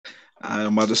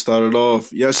I'm about to start it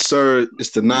off. Yes, sir.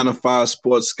 It's the 9 to 5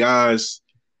 Sports Guys.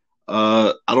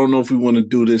 I don't know if we want to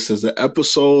do this as an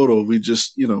episode or we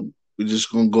just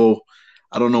gonna go.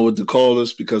 I don't know what to call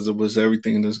this because it was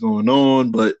everything that's going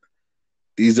on, but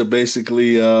these are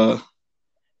basically I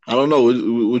don't know.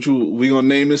 We gonna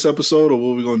name this episode or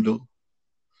what we gonna do?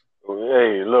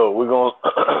 Hey, look, we're gonna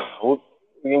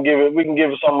we can give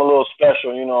it something a little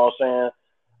special. You know what I'm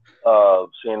saying?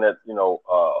 Seeing that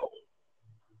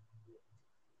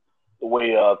the way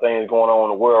things going on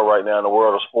in the world right now, in the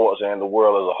world of sports and the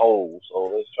world as a whole.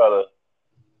 So let's try to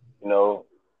you know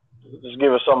just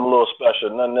give it something a little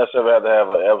special. Not necessarily have to have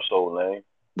an episode name.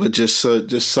 But just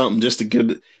something just to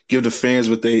give the fans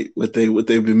what they've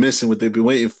been missing, what they've been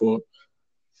waiting for.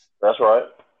 That's right.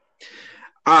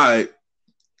 All right,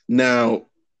 now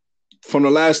from the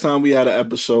last time we had an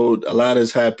episode, a lot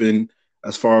has happened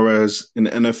as far as in the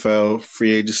NFL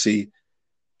free agency,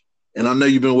 and I know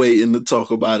you've been waiting to talk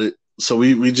about it. So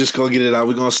we just gonna get it out.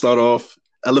 We're gonna start off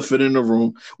elephant in the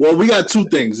room. Well, we got two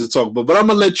things to talk about, but I'm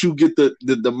gonna let you get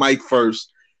the mic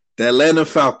first. The Atlanta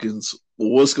Falcons.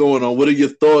 What's going on? What are your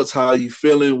thoughts? How are you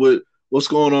feeling? What's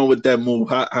going on with that move?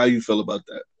 How you feel about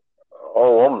that?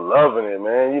 Oh, I'm loving it,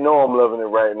 man. You know I'm loving it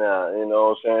right now. You know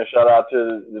what I'm saying? Shout out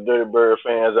to the Dirty Bird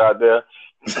fans out there.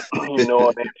 And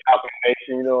Falcon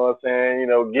Nation, you know what I'm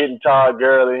saying? Getting Todd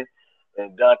Gurley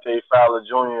and Dante Fowler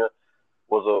Jr.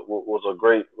 was a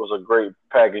great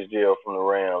package deal from the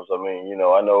Rams. I mean,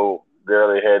 I know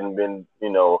Gurley hadn't been,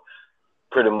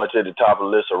 pretty much at the top of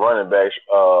the list of running backs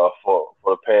for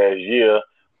the past year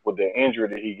with the injury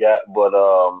that he got, but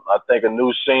I think a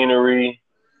new scenery.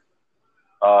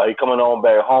 He coming on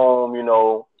back home,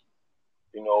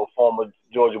 former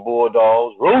Georgia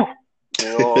Bulldogs, roof.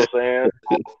 You know what I'm saying?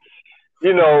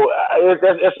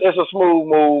 It's a smooth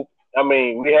move. I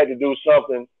mean, we had to do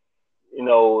something,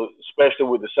 especially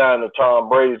with the sign of Tom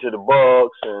Brady to the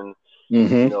Bucks, and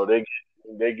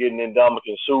Mm-hmm. they getting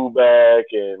Ndamukong Suh back,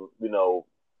 and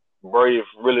Brady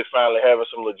really finally having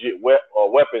some legit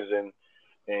weapons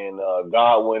and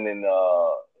Godwin and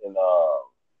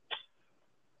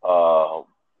I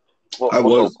what's her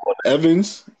was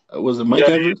Evans. Was it Mike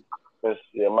Yeah, Evans?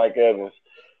 yeah, Mike Evans.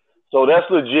 So that's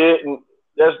legit, and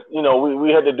that's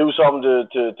we had to do something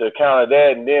to counter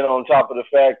that, and then on top of the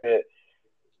fact that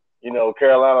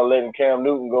Carolina letting Cam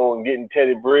Newton go and getting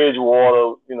Teddy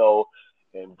Bridgewater,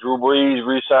 and Drew Brees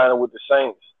re-signing with the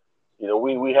Saints,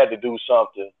 we had to do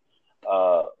something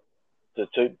uh,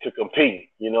 to compete.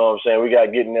 You know what I'm saying? We got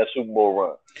to get in that Super Bowl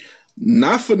run.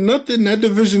 Not for nothing. That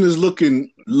division is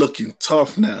looking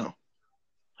tough now.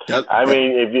 I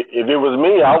mean, if it was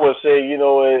me, I would say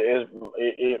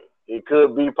it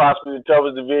could be possibly the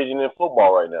toughest division in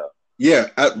football right now. Yeah,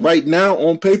 right now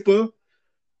on paper,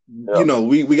 Yeah,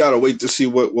 we gotta wait to see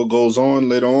what goes on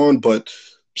later on. But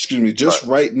excuse me, just right.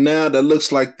 right now, that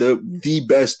looks like the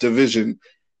best division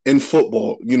in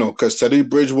football. Because Teddy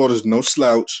Bridgewater is no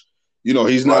slouch.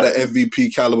 He's not an Right.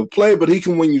 MVP caliber player, but he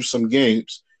can win you some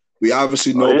games. We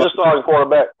obviously know He's about a starting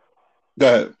quarterback.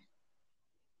 that,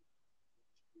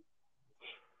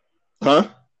 huh?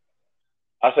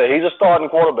 I said he's a starting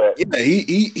quarterback. Yeah,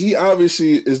 he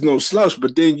obviously is no slouch,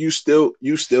 but then you still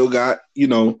got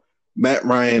Matt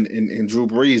Ryan and Drew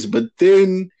Brees, but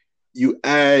then you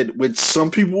add what some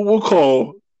people will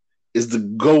call is the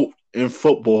GOAT in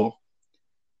football.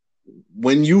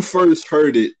 When you first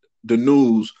heard it, the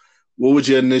news, what was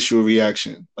your initial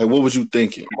reaction? Like, what was you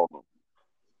thinking?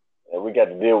 And we got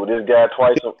to deal with this guy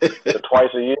twice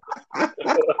a year.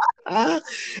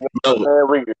 Yo,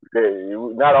 Man,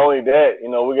 not only that,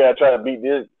 we got to try to beat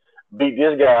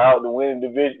this guy out to win the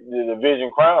division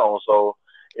crown. So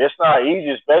it's not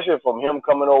easy, especially from him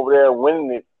coming over there and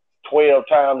winning it 12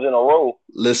 times in a row.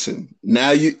 listen,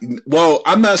 now well,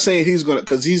 I'm not saying he's gonna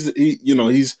because he's in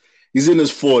his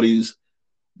 40s,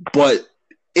 but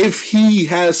if he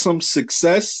has some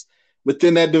success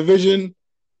within that division,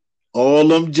 all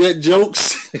them jet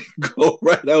jokes go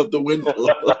right out the window.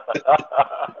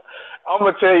 I'm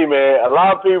gonna tell you, man. A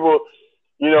lot of people,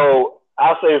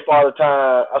 I say Father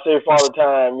Time,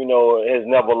 has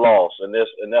never lost, and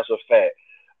that's a fact.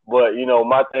 But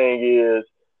my thing is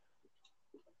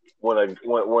when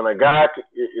a guy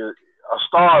a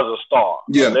star is a star, a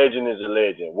Yeah, legend is a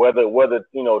legend. Whether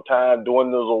time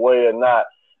dwindles away or not.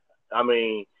 I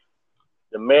mean,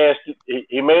 the man,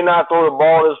 he may not throw the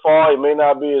ball as far, he may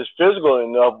not be as physical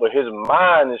enough, but his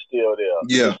mind is still there.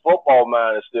 His yeah. football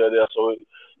mind is still there. So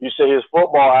you say his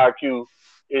football IQ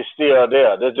is still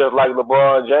there. They're just like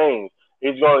LeBron James.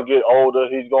 He's going to get older.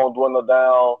 He's going to dwindle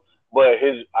down, but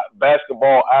his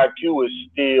basketball IQ is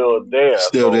still there.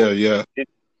 Still So there, yeah.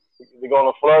 they're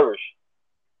going to flourish.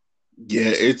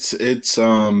 Yeah, it's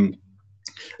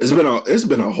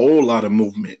been a whole lot of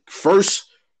movement.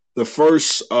 The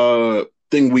first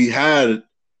thing we had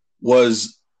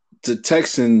was the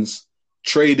Texans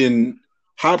trading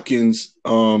Hopkins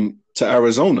to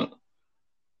Arizona.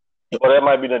 Well, that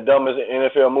might be the dumbest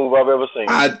NFL move I've ever seen.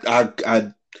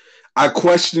 I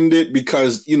questioned it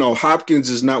because Hopkins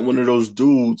is not one of those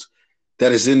dudes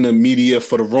that is in the media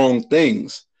for the wrong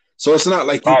things. So it's not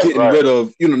like you're getting Right. rid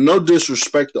of, no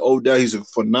disrespect to Odell. He's a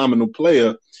phenomenal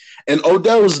player. And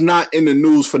Odell is not in the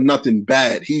news for nothing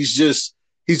bad. He's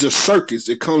a circus.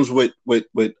 It comes with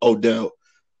Odell.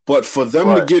 But for them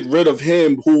to Right. get rid of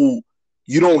him, who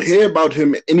you don't hear about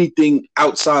him anything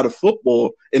outside of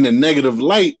football in a negative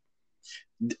light,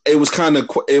 it was kind of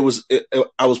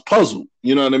I was puzzled.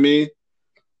 You know what I mean?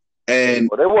 And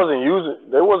Well, they wasn't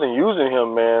using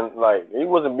him, man. Like he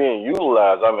wasn't being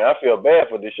utilized. I mean, I feel bad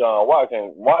for Deshaun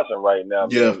Watson right now,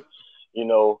 yeah, because you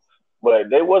know,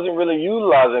 but they wasn't really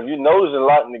utilizing him. If you notice a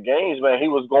lot in the games, man, he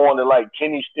was going to like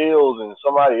Kenny Stills and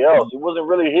somebody else. He wasn't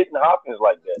really hitting Hopkins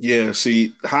like that. yeah.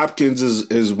 See, Hopkins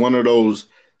is one of those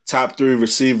top three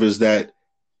receivers that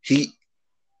he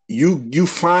you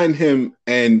find him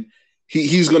and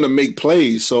he's gonna make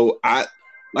plays. So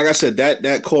like I said,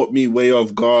 that caught me way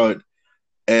off guard,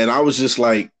 and I was just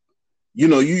like, you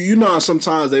know how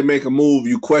sometimes they make a move,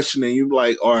 you question it, you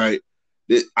like, all right,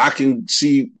 I can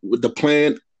see with the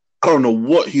plan. I don't know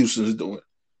what Houston's doing.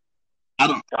 I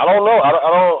don't know. I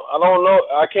don't know.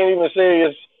 I can't even say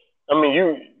it's. I mean,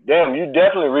 you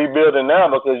definitely rebuilding now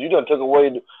because you done took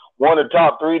away one of the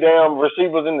top three damn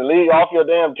receivers in the league off your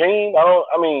damn team.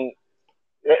 I mean,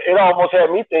 it almost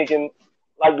had me thinking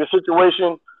like the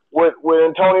situation with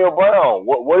Antonio Brown.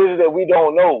 What is it that we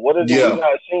don't know? What is it we Yeah,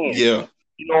 not seeing? yeah,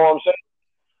 You know what I'm saying?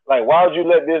 Like, why would you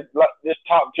let this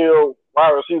top tier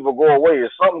wide receiver go away?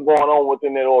 There's something going on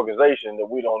within that organization that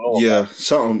we don't know yeah. about.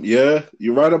 Something. Yeah,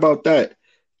 you're right about that.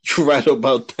 You're right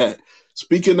about that.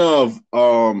 Speaking of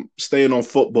staying on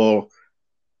football,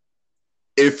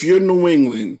 if you're New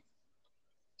England,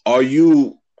 are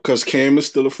you, because Cam is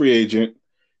still a free agent?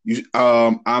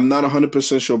 I'm not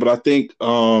 100% sure, but I think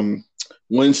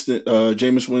Winston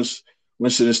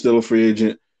is still a free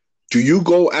agent. Do you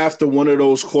go after one of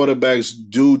those quarterbacks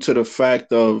due to the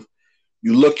fact of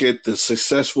you look at the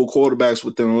successful quarterbacks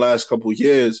within the last couple of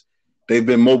years, they've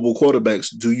been mobile quarterbacks.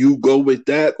 Do you go with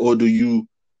that, or do you,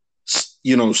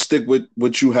 stick with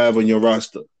what you have on your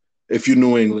roster if you're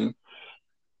New England?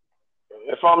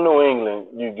 If I'm New England,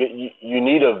 you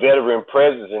need a veteran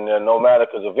presence in there, no matter,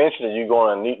 because eventually you're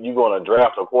gonna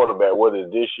draft a quarterback, whether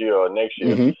it's this year or next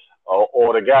year, Mm-hmm.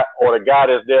 or the guy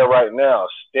that's there right now,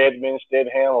 Stedham,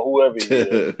 or whoever he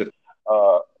is.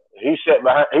 Uh, he sat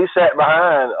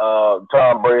behind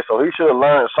Tom Brady, so he should have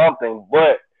learned something.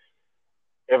 But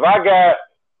if I got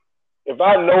if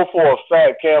I know for a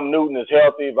fact Cam Newton is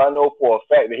healthy, if I know for a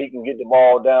fact that he can get the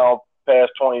ball down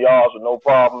past 20 yards with no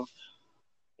problem,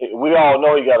 we all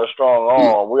know he got a strong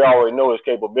arm. We already know his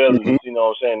Mm-hmm. capabilities. You know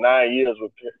what I'm saying? 9 years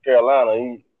with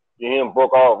Carolina, he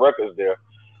broke all records there.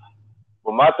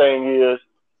 But my thing is,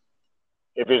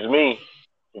 if it's me,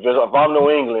 if I'm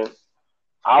New England,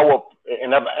 I will,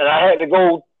 and I had to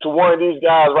go to one of these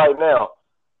guys right now.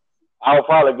 I'll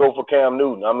probably go for Cam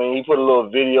Newton. I mean, he put a little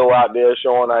video out there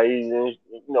showing how he's in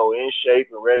shape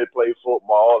and ready to play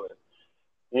football, and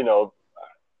you know,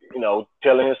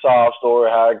 telling his sob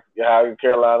story how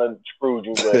Carolina screwed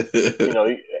you. But you know,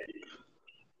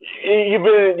 you've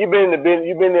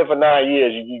been there for 9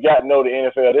 years. You got to know the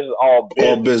NFL. This is all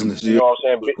All business. business. You Yeah, know what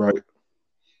I'm saying? right.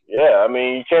 Yeah, I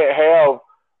mean, you can't have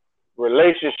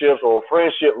relationships or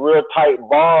friendship, real tight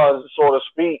bonds, so to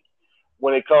speak,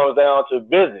 when it comes down to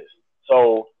business.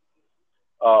 So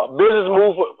business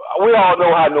move. We all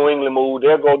know how New England move.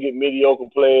 They'll go get mediocre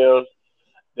players.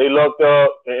 They looked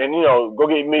up and go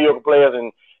get mediocre players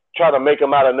and try to make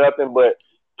them out of nothing. But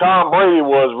Tom Brady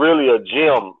was really a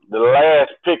gem, the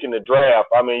last pick in the draft.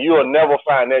 I mean, you'll never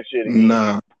find that shit again.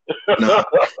 Nah, nah.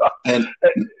 And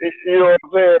you know what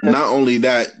I'm saying? not only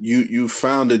that, you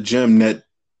found a gem that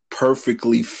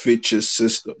perfectly fit your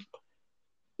system.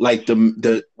 Like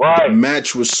the Right.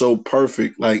 match was so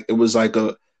perfect. Like it was like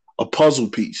a puzzle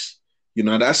piece.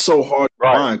 That's so hard to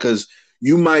Right. find because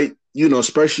you might,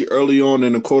 especially early on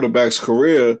in the quarterback's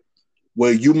career,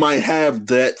 where you might have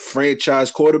that franchise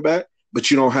quarterback,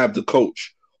 but you don't have the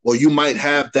coach. Or you might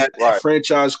have that Right.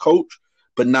 franchise coach,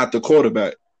 but not the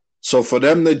quarterback. So for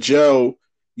them to gel,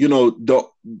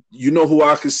 who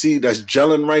I can see that's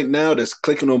gelling right now, that's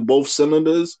clicking on both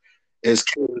cylinders, is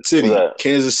Kansas City. Right.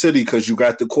 Kansas City, because you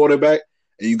got the quarterback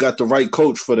and you got the right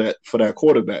coach for that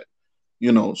quarterback.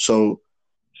 So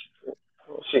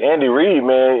See, Andy Reid,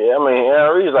 man. I mean,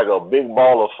 Andy Reid's like a big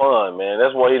ball of fun, man.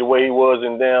 That's why the way he was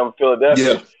in damn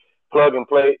Philadelphia. Yeah. Plug and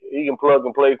play. He can plug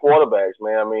and play quarterbacks,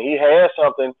 man. I mean, he has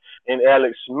something in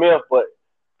Alex Smith, but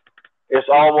it's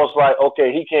almost like,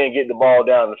 okay, he can't get the ball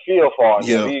down the field far enough.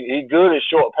 Yeah. He good at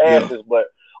short Yeah. passes, but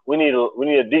we need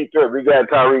a deep threat. We got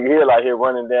Tyreek Hill out here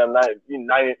running down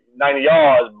 90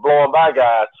 yards, blowing by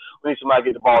guys. We need somebody to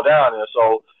get the ball down there.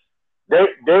 So they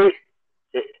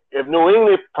if New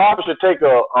England probably should take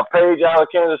a page out of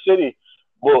Kansas City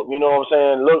book, you know what I'm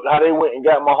saying? Look how they went and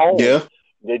got Mahomes. Yeah.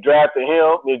 They drafted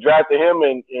him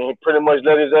and pretty much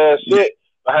let his ass sit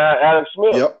behind Alex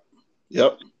Smith.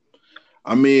 Yep.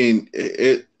 I mean,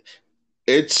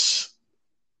 it's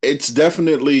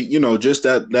definitely, you know, just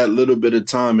that little bit of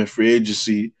time in free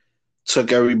agency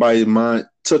took everybody's mind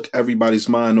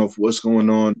off what's going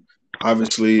on.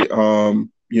 Obviously, you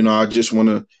know, I just want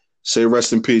to say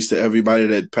rest in peace to everybody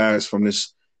that passed from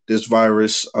this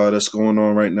virus that's going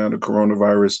on right now, the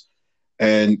coronavirus.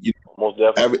 And you know, most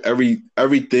definitely,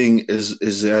 everything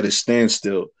is at a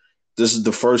standstill. This is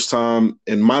the first time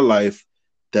in my life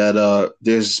that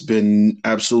there's been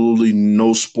absolutely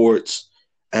no sports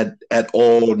at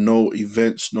all, no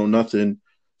events, no nothing.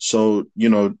 So, you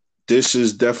know, this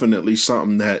is definitely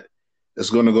something that is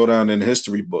going to go down in the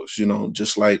history books, you know,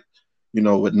 just like, you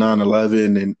know, with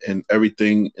 9/11 and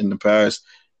everything in the past.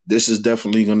 This is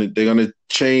definitely they're going to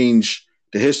change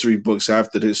the history books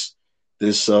after this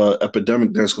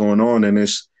epidemic that's going on. And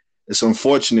it's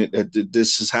unfortunate that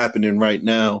this is happening right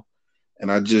now. And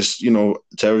I just, you know,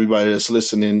 to everybody that's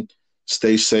listening,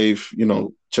 stay safe, you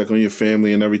know, check on your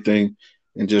family and everything.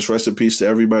 And just rest in peace to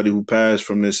everybody who passed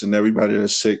from this and everybody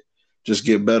that's sick. Just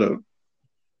get better.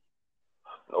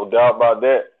 No doubt about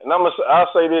that. And I'll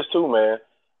say this too, man.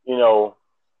 You know,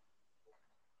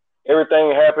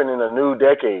 everything happened in a new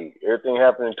decade. Everything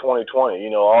happened in 2020. You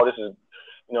know, all this is,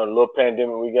 you know, the little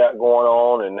pandemic we got going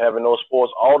on and having no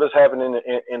sports. All this happened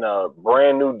in a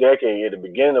brand new decade, at the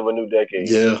beginning of a new decade.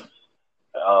 Yeah.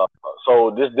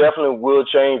 So this definitely will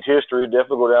change history,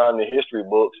 definitely go down in the history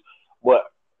books. But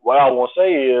what I want to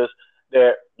say is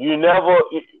that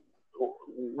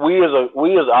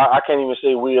I can't even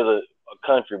say we as a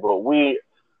country, but we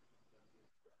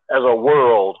as a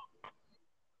world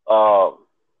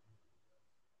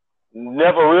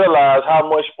never realized how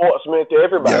much sports meant to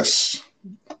everybody. Yes.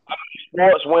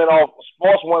 Sports went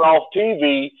off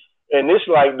TV, and it's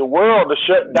like the world is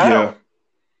shut down. Yeah.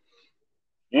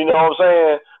 You know what I'm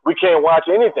saying? We can't watch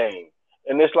anything.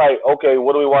 And it's like, okay,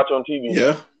 what do we watch on TV?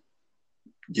 Yeah.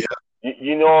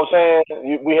 You know what I'm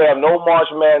saying? We have no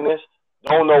March Madness.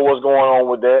 Don't know what's going on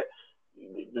with that.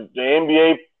 The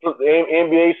NBA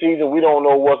season, we don't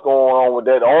know what's going on with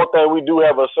that. The only thing we do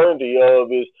have a certainty of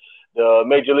is the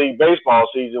Major League Baseball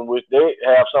season, which they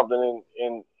have something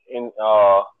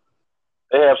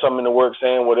they have something in the works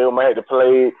saying where they might have to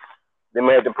play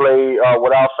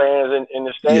without fans in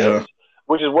the stands,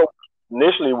 which is what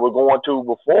initially we're going to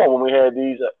before when we had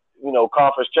these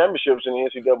conference championships in the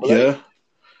NCAA.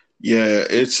 Yeah,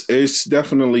 it's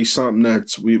definitely something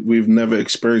that we've never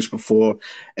experienced before.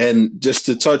 And just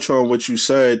to touch on what you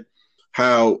said,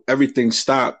 how everything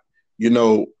stopped, you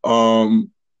know,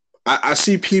 I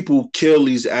see people kill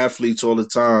these athletes all the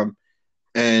time.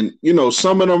 And, you know,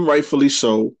 some of them rightfully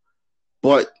so.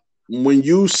 But when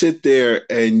you sit there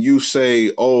and you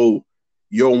say, oh,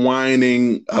 you're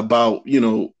whining about, you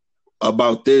know,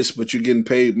 about this, but you're getting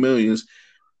paid millions,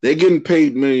 they're getting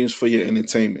paid millions for your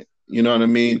entertainment. You know what I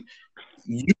mean?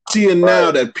 You see it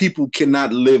now that people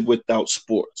cannot live without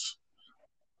sports.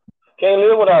 Can't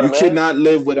live without it, man. You cannot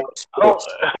live without sports.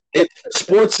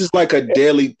 Sports is like a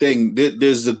daily thing.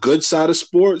 There's the good side of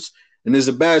sports and there's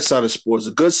the bad side of sports.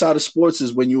 The good side of sports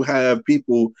is when you have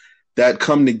people that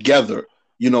come together,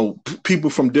 you know, people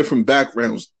from different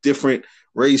backgrounds, different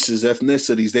races,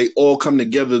 ethnicities. They all come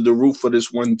together to root for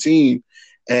this one team.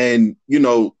 And, you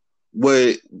know,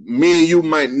 where me and you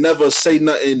might never say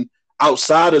nothing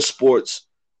outside of sports,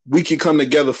 we can come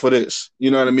together for this.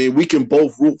 You know what I mean? We can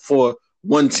both root for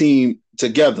one team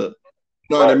together. You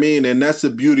know what I mean? And that's the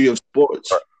beauty of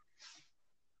sports.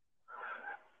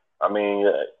 I mean,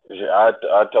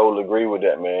 I totally agree with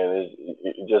that, man.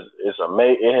 It has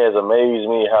amazed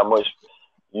me how much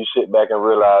you sit back and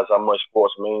realize how much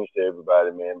sports means to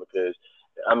everybody, man. Because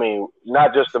I mean,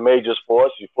 not just the major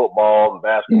sports, football and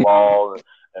basketball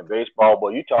and baseball, but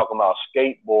you talking about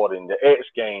skateboarding, the X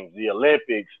Games, the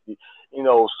Olympics,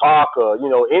 soccer,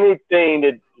 anything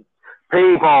that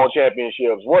ping pong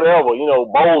championships, whatever,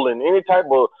 bowling, any type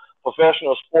of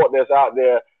professional sport that's out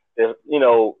there that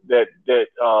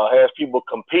has people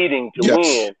competing to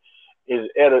win is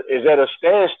at a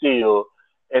standstill.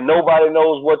 and nobody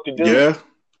knows what to do. Yeah.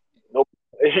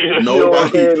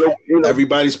 Nobody.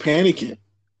 Everybody's panicking.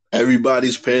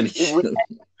 Everybody's panicking.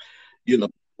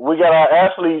 We got our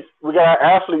athletes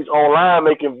online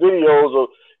making videos of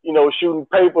shooting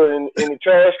paper in the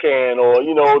trash can, or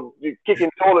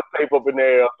kicking toilet paper up in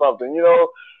there or something.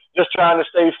 Just trying to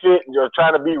stay fit and just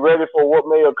trying to be ready for what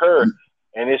may occur.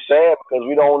 And it's sad because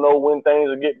we don't know when things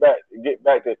will get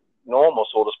back to normal,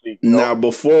 so to speak. Now,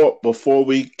 before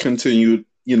we continue,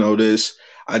 this,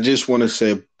 I just want to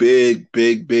say a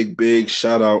big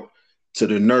shout out to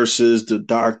the nurses, the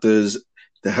doctors,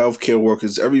 the healthcare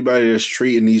workers, everybody that's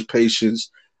treating these patients.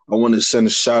 I want to send a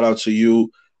shout out to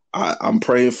you. I'm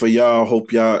praying for y'all.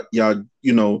 Hope y'all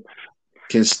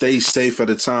can stay safe at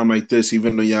a time like this,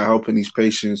 even though y'all helping these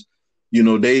patients.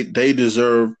 They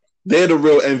deserve. They're the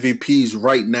real MVPs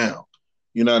right now.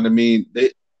 You know what I mean?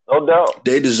 No doubt.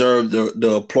 They deserve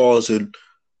the applause, and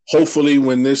hopefully,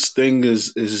 when this thing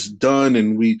is done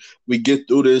and we get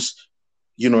through this,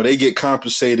 they get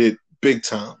compensated big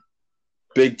time.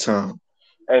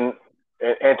 And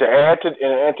to add to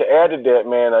that,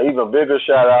 man, an even bigger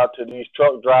shout out to these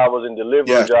truck drivers and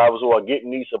delivery drivers who are getting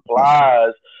these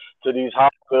supplies to these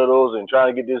hospitals and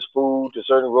trying to get this food to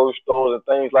certain grocery stores and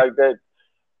things like that.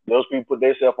 Those people put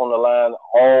themselves on the line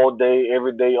all day,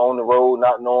 every day on the road,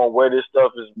 not knowing where this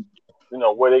stuff is,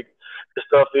 where this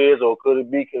stuff is, or could it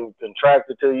be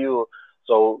contracted to you.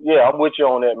 So, yeah, I'm with you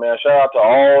on that, man. Shout out to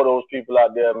all those people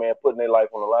out there, man, putting their life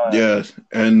on the line. Yes,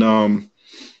 and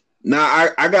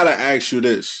now I got to ask you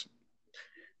this.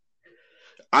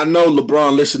 I know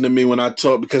LeBron listened to me when I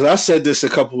talked, because I said this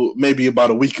maybe about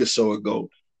a week or so ago.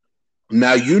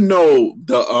 Now,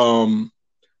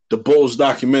 the Bulls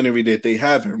documentary that they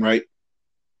having, right?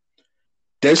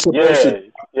 They're supposed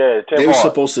they were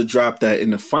supposed to drop that in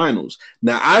the finals.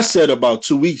 Now, I said about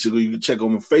 2 weeks ago, you can check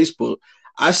on my Facebook,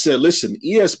 I said, listen,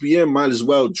 ESPN might as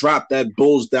well drop that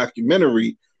Bulls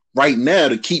documentary right now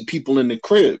to keep people in the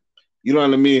crib. You know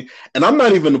what I mean? And I'm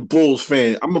not even a Bulls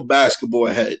fan. I'm a basketball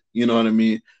head. You know what I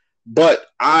mean? But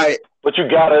you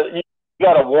gotta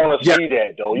want to see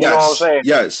that, though. You know what I'm saying?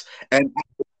 Yes. And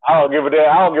I don't give a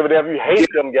damn if you hate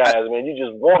them guys, man. You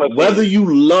just want to. Whether you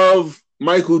love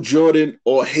Michael Jordan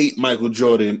or hate Michael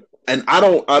Jordan, and I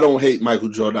don't hate Michael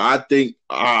Jordan. I think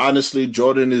honestly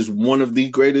Jordan is one of the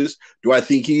greatest. Do I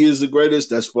think he is the greatest?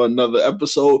 That's for another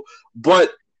episode.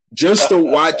 But just to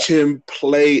watch him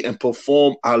play and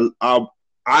perform, I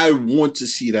want to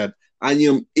see that. I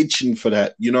am itching for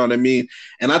that. You know what I mean?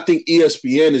 And I think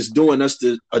ESPN is doing us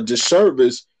a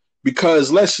disservice,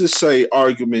 because let's just say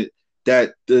argument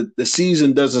that the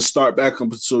season doesn't start back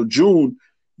up until June.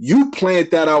 You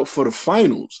planned that out for the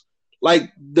finals.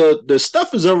 Like the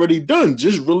stuff is already done.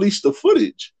 Just release the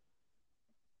footage.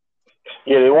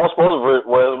 Yeah, it wasn't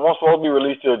supposed to be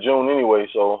released till June anyway.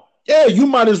 So yeah, you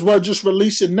might as well just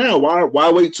release it now. Why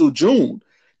wait till June?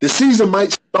 The season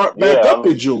might start back up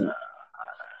in June.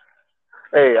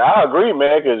 Hey, I agree,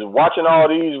 man, because watching all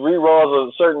these reruns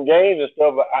of certain games and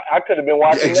stuff, I could have been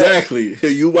watching exactly.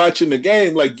 That. You watching the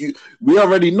game, we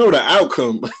already know the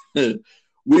outcome.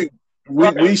 we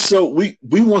want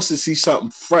to see something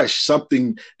fresh,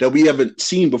 something that we haven't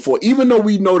seen before. Even though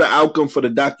we know the outcome for the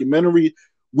documentary,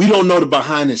 we don't know the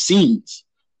behind the scenes.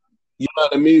 You know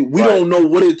what I mean? We don't know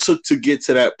what it took to get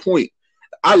to that point.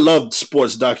 I love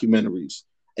sports documentaries.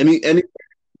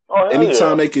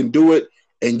 Anytime they can do it,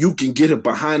 and you can get it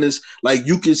behind us, like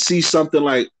you can see something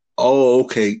like, oh,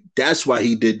 okay, that's why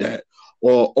he did that.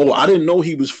 Or, oh, I didn't know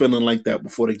he was feeling like that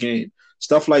before the game.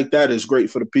 Stuff like that is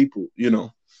great for the people,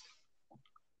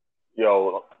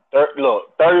 Yo,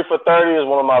 look, 30 for 30 is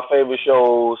one of my favorite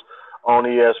shows on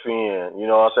ESPN. You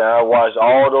know what I'm saying? I watched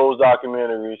all those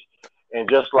documentaries, and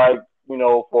just like,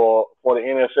 for the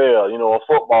NFL, a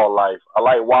football life, I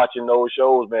like watching those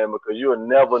shows, man, because you'll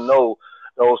never know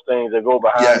those things that go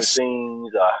behind the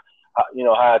scenes,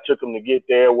 how it took them to get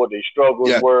there, what their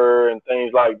struggles were, and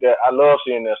things like that. I love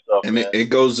seeing that stuff. And it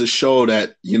goes to show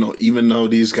that, even though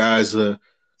these guys are,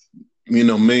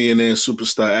 millionaire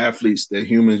superstar athletes, they're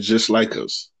humans just like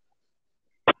us.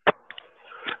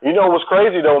 What's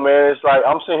crazy though, man? It's like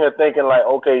I'm sitting here thinking, like,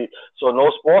 okay, so no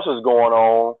sports is going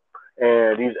on,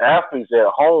 and these athletes at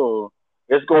home,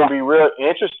 it's going to be real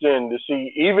interesting to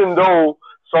see, even though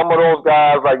some of those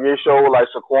guys, like they show, like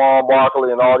Saquon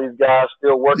Barkley and all these guys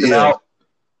still working out.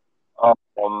 I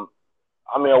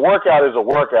mean, a workout is a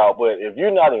workout, but if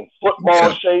you're not in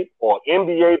football shape or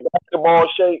NBA basketball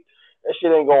shape, that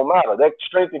shit ain't going to matter. That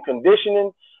strength and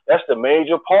conditioning, that's the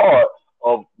major part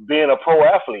of being a pro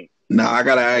athlete. Now, I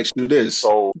got to ask you this.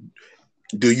 So,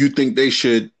 do you think they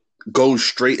should go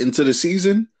straight into the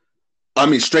season? I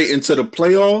mean, straight into the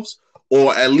playoffs?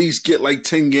 or at least get like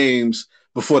 10 games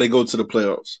before they go to the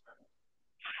playoffs?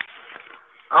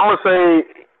 I'm gonna say,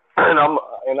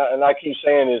 and I keep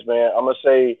saying this, man. I'm gonna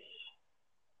say,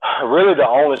 really, the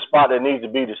only spot that needs to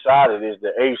be decided is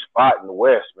the eighth spot in the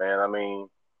West, man. I mean,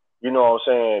 you know what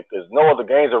I'm saying? Because no other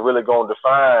games are really going to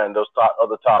define those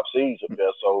other top seeds up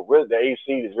there. So really, the eighth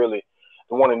seed is really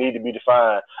the one that need to be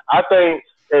defined. I think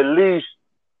at least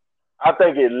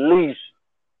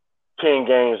 10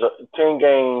 games,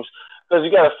 because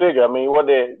you got to figure. I mean, what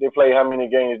they play how many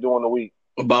games during the week?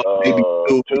 About maybe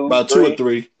two or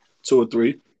three. So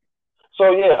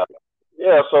yeah.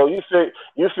 So you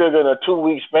figure in a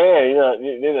 2-week span, you know,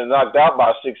 they're knocked out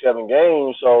by 6-7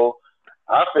 games. So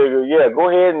I figure, go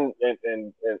ahead and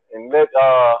let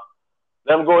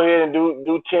them go ahead and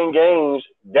do 10 games.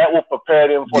 That will prepare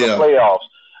them for the playoffs.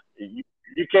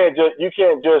 You can't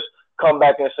just come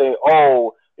back and say,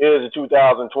 oh, here's the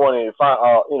 2020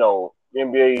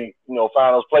 NBA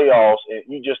finals playoffs, and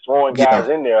you just throwing guys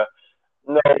in there.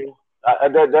 No,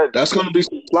 that's going to be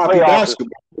sloppy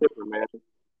basketball, man.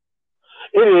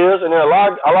 It is, and then a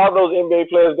lot of those NBA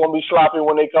players going to be sloppy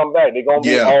when they come back. They're going to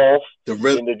be off, and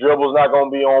the dribble's not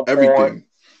going to be on point.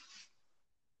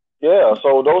 Yeah,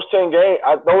 so those 10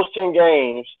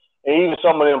 games, and even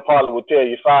some of them probably would tell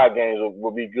you 5 games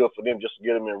will be good for them just to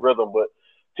get them in rhythm. But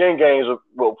 10 games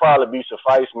will probably be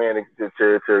suffice, man, to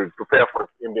prepare for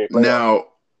NBA playoffs. Now,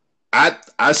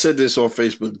 I said this on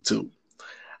Facebook too.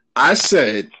 I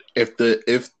said if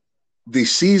the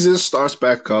season starts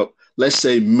back up, let's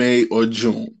say May or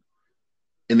June,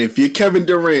 and if you're Kevin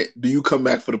Durant, do you come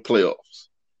back for the playoffs?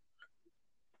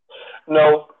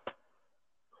 No.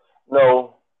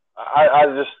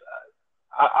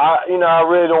 I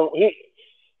really don't.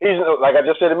 He's like I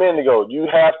just said a minute ago. You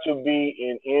have to be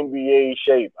in NBA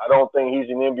shape. I don't think he's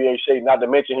in NBA shape. Not to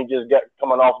mention he just got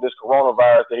coming off this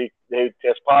coronavirus that he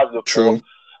test positive for.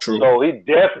 True. So he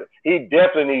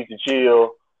definitely needs to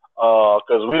chill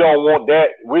because we don't want that.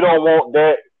 We don't want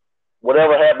that.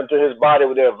 Whatever happened to his body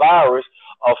with that virus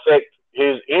affect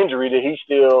his injury that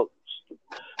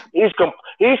he's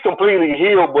completely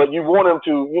healed, but you want him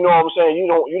to, you know what I'm saying? You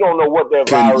don't know what that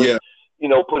virus,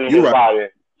 put in his body.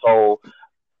 So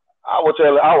I would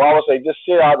say just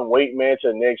sit out and wait, man,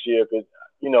 till next year, because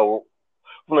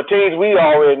from the teams we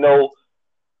already know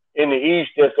in the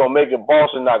East that's gonna make it,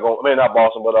 Brooklyn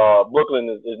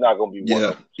is not gonna be one.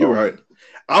 Yeah, you're right.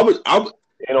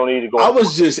 They don't need to go. I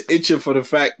was just itching for the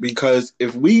fact because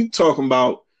if we talking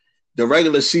about the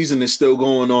regular season is still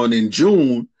going on in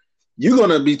June, you're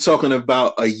going to be talking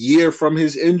about a year from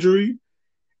his injury.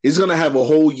 He's going to have a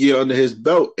whole year under his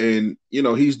belt, and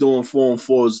he's doing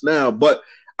 4-on-4s now. But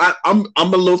I'm a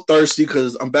little thirsty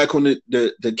because I'm back on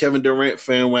the Kevin Durant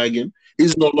fan wagon.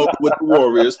 He's no longer with the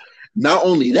Warriors. Not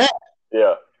only that,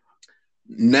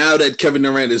 now that Kevin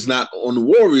Durant is not on the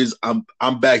Warriors,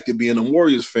 I'm back to being a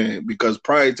Warriors fan, because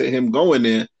prior to him going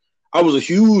there, I was a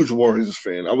huge Warriors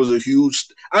fan.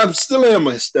 I still am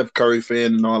a Steph Curry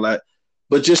fan and all that,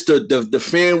 but just the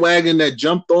fan wagon that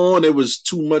jumped on, it was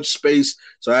too much space,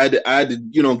 so I had to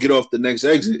get off the next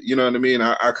exit. You know what I mean?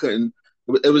 I couldn't.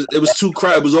 It was too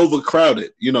crowded. It was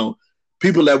overcrowded.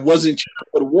 People that wasn't cheering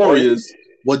for the Warriors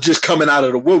were just coming out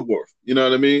of the woodwork. You know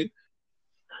what I mean?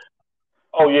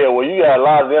 Oh, yeah. Well, you got a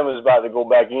lot of them is about to go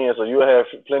back in, so you'll have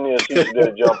plenty of seats there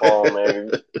to jump on, man.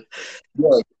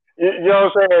 You know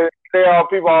what I'm saying?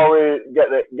 People already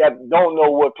don't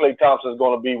know what Klay Thompson's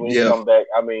going to be when he come back.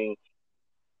 I mean,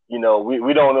 we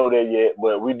don't know that yet,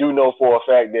 but we do know for a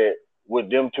fact that with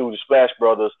them two, the Splash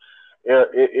Brothers,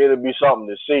 it'll be something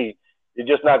to see. You're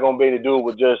just not going to be able to do it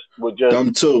with just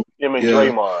them two. Him and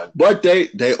Draymond. But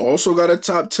they also got a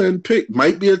top 10 pick.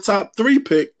 Might be a top 3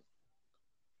 pick.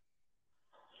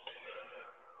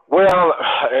 Well,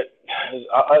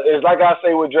 it's like I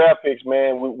say with draft picks,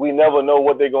 man. We never know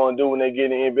what they're going to do when they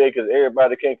get in the NBA, because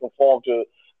everybody can't conform to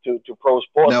pro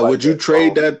sports. Now, would you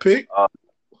trade that pick?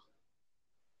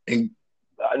 In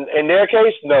their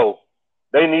case, no.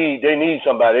 They need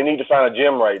somebody. They need to find a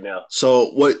gym right now. So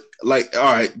what? Like, all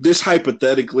right, this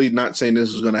hypothetically, not saying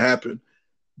this is going to happen,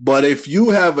 but if you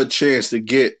have a chance to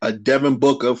get a Devin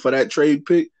Booker for that trade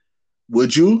pick,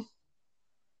 would you?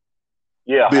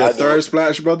 Yeah, be a third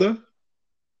Splash Brother?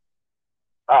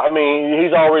 I mean,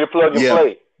 he's already plug and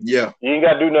play. Yeah. You ain't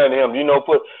got to do nothing to him. He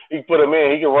can put him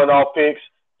in. He can run off picks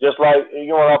just like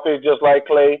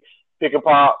Klay, pick and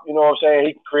pop. You know what I'm saying?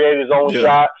 He can create his own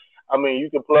shot. I mean, you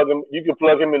can plug him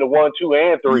into 1, 2,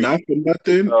 and 3. Not for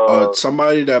nothing.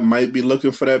 Somebody that might be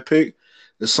looking for that pick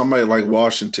is somebody like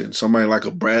Washington, somebody like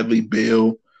a Bradley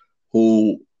Beal,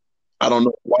 who I don't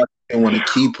know why they want to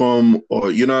keep him,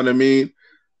 or you know what I mean.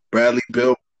 Bradley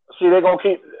Beal. See, they're gonna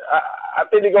keep. I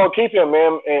think they're gonna keep him,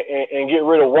 man, and get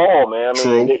rid of Wall, man. I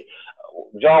mean, True.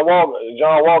 John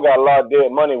Wall got a lot of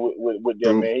dead money with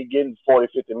them, True. man. He getting 40-50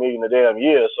 million a damn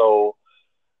year. So,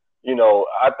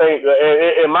 I think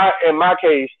in my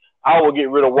case, I would get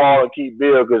rid of Wall and keep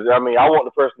Bill because I mean I want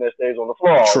the person that stays on the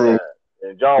floor all the True. time.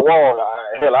 And John Wall,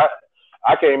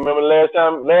 I can't remember the last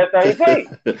time he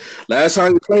played. Last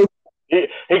time he played. Hey,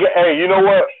 you know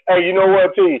what? Hey, you know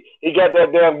what, T? He got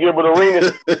that damn Gilbert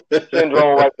Arenas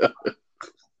syndrome right now.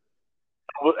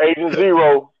 With Agent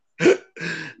Zero.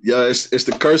 Yeah, it's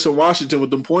the curse of Washington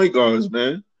with them point guards,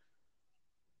 man.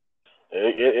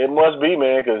 It must be,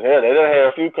 man, because they done had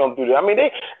a few come through there. I mean,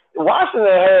 Washington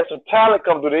had some talent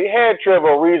come through there. They had Trevor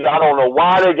Ariza. I don't know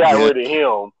why they got rid of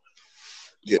him.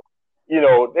 Yeah.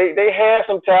 They had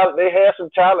some talent. They had some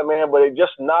talent, man, but it's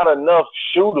just not enough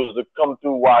shooters to come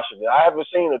through Washington. I haven't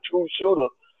seen a true shooter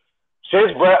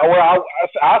since Brad. Well,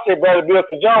 I say Bradley Beal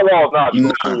because John Wall's not a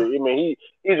true shooter. I mean,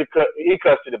 he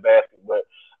cuts to the basket, but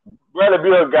Bradley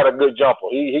Beal got a good jumper.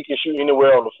 He can shoot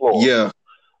anywhere on the floor. Yeah.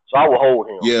 So I would hold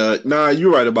him. Yeah. Nah,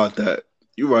 you're right about that.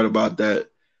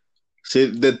 See,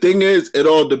 the thing is, it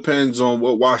all depends on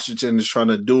what Washington is trying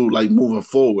to do, like moving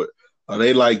forward. Are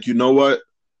they like, you know what?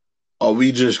 Are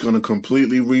we just going to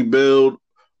completely rebuild,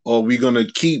 or are we going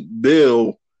to keep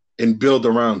Bill and build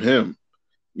around him?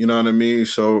 You know what I mean?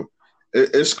 So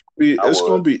it's going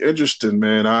to be interesting,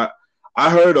 man. I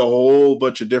heard a whole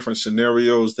bunch of different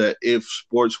scenarios that if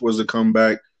sports was to come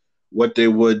back, what they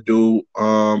would do.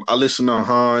 I listened to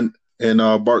Han and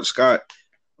Bart Scott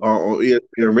on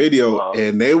ESPN Radio,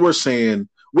 and they were saying,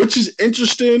 which is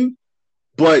interesting,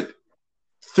 but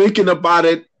thinking about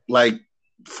it, like,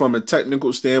 from a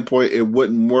technical standpoint, it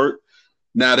wouldn't work.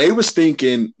 Now, they was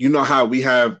thinking, you know how we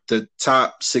have the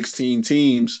top 16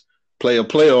 teams play a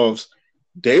playoffs?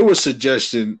 They were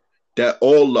suggesting that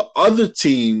all the other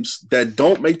teams that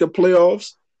don't make the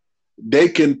playoffs, they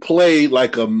can play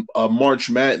like a March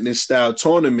Madness style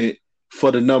tournament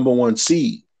for the number one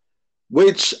seed,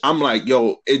 which I'm like,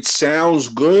 yo, it sounds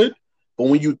good. But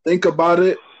when you think about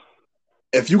it,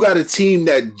 if you got a team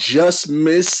that just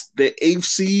missed the 8th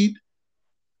seed,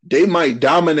 they might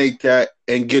dominate that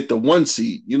and get the 1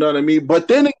 seed. You know what I mean? But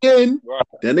then again,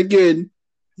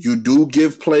 you do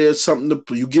give players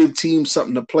you give teams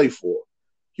something to play for.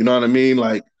 You know what I mean?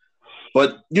 Like,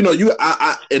 but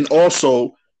and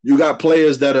also you got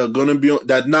players that are gonna be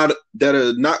that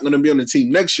are not gonna be on the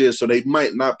team next year, so they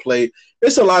might not play.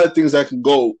 There's a lot of things that can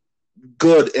go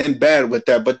good and bad with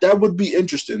that, but that would be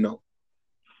interesting though.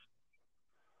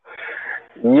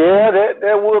 Yeah,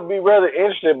 that would be rather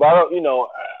interesting, but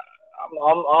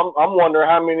I'm wondering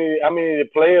how many of the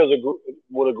players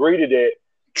would agree to that.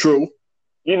 True.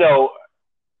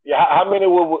 How many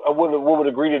would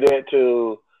agree to that?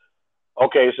 To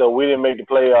okay, so we didn't make the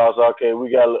playoffs. Okay, we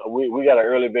got an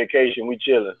early vacation. We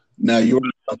chilling. Now you're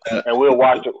right about that. And we'll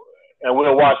watch the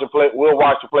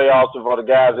playoffs for the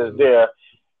guys that's there.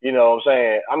 You know what I'm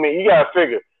saying? I mean, you gotta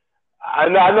figure. I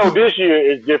know this year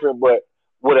is different, but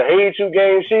with an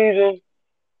 82-game season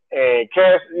and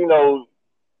Cass,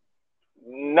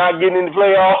 not getting in the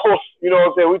playoffs, you know what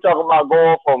I'm saying? We talking about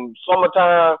going from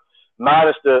summertime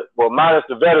minus the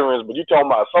veterans, but you talking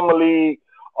about summer league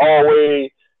all the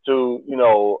way to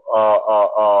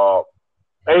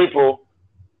April.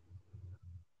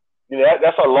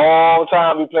 That's a long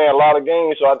time. We playing a lot of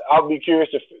games, so I'll be curious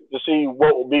to see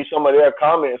what will be some of their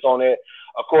comments on that.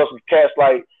 Of course, cats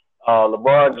like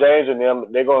LeBron James and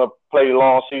them, they're gonna play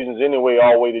long seasons anyway,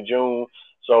 all the way to June.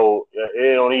 So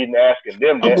it don't even asking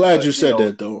them that. I'm glad you said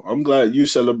that, though. I'm glad you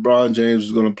said LeBron James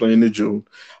is going to play in the June.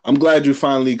 I'm glad you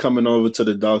finally coming over to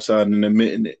the dark side and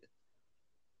admitting it.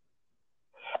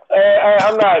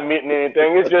 I'm not admitting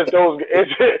anything. It's just those.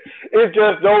 It's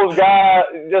just those guys.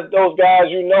 Just those guys.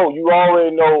 You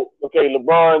already know. Okay,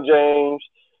 LeBron James.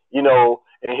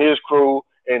 And his crew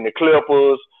and the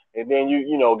Clippers. And then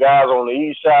guys on the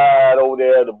east side over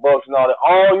there, the Bucks and all that.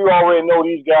 All you already know,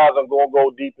 these guys are gonna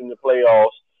go deep in the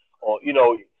playoffs, or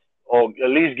at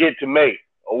least get to May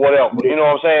or whatever. You know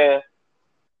what I'm saying?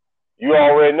 You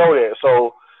already know that.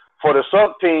 So for the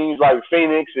sub teams like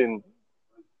Phoenix and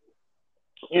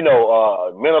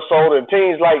Minnesota and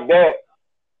teams like that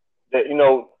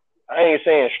I ain't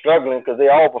saying struggling because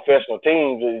they're all professional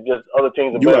teams. It's just other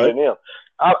teams are better than them.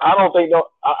 I don't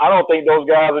think those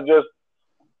guys are just.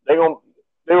 They will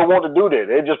want to do that.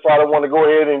 They just probably want to go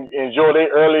ahead and enjoy their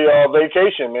early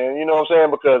vacation, man. You know what I'm saying?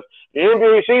 Because the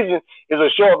NBA season is a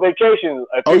short vacation.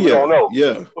 People don't know.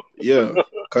 Yeah.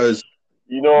 Because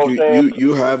you know what I'm saying?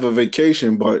 You have a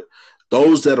vacation, but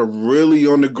those that are really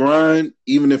on the grind,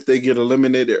 even if they get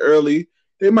eliminated early,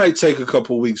 they might take a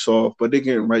couple weeks off, but they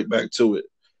get right back to it.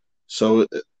 So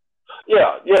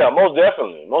Yeah, most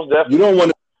definitely. you don't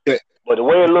want to. But the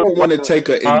way it You looks, don't want to take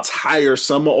an huh? entire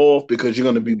summer off because you're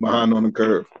going to be behind on the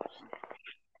curve.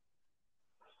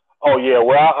 Oh yeah.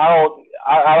 Well,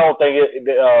 I don't think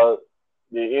the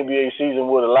NBA season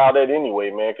would allow that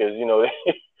anyway, man. Because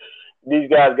these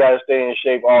guys got to stay in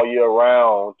shape all year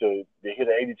round to hit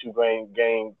an 82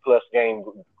 game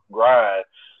grind,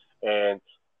 and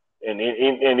and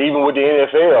even with the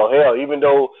NFL, hell, even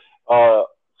though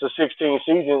it's a 16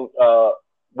 season,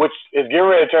 which is getting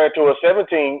ready to turn to a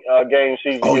 17 game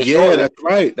season Oh here yeah, shortly. that's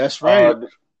right. That's Uh, right.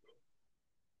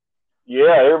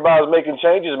 yeah, everybody's making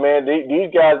changes, man.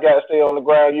 These guys got to stay on the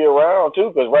ground year round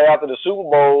too, because right after the Super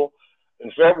Bowl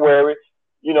in February,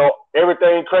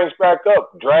 everything cranks back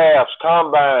up. Drafts,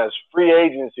 combines, free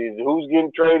agencies, who's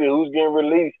getting traded, who's getting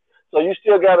released. So you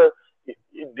still got to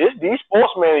these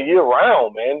sportsmen are year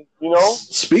round, man.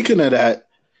 Speaking of that,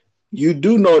 you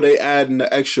do know they adding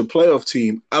the extra playoff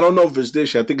team. I don't know if it's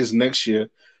this year. I think it's next year.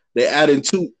 They adding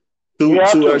two, You two,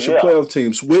 have two to, extra yeah. playoff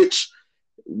teams, which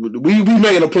we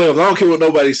making the playoffs. I don't care what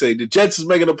nobody say. The Jets is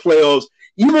making the playoffs,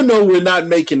 even though we're not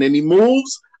making any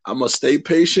moves. I'm gonna stay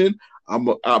patient. I'm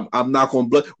not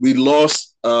gonna. We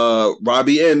lost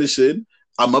Robbie Anderson.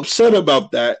 I'm upset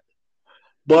about that,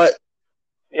 but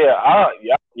Yeah,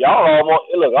 y'all almost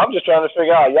look. I'm just trying to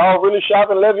figure out y'all really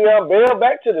shopping Le'Veon Bell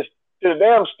back to the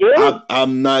damn Steelers.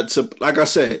 I'm not like I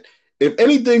said. If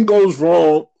anything goes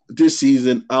wrong this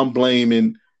season, I'm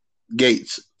blaming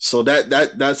Gates. So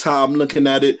that's how I'm looking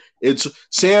at it. It's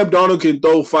Sam Darnold can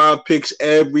throw 5 picks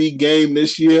every game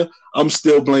this year. I'm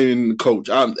still blaming the coach.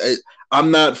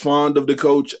 I'm not fond of the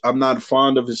coach. I'm not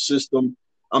fond of his system.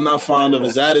 I'm not fond of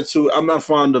his attitude. I'm not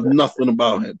fond of nothing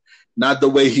about him. Not the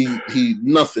way he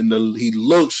nothing. He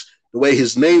looks, the way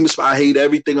his name is. I hate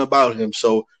everything about him.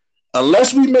 So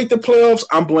unless we make the playoffs,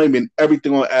 I'm blaming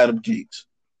everything on Adam Gates.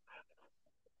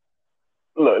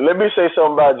 Look, let me say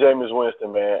something about Jameis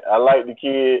Winston, man. I like the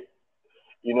kid.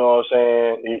 You know what I'm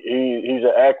saying? He's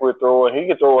an accurate thrower. He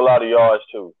can throw a lot of yards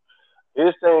too.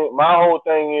 My whole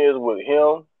thing is with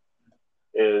him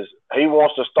is he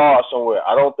wants to start somewhere.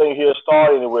 I don't think he'll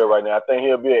start anywhere right now. I think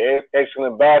he'll be an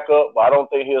excellent backup, but I don't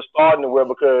think he'll start anywhere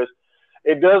because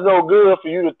it does no good for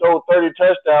you to throw 30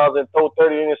 touchdowns and throw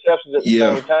 30 interceptions at the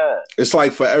same time. It's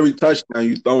like for every touchdown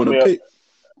you throwing a pick.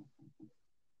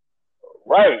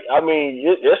 Right. I mean,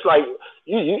 it's like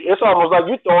it's almost like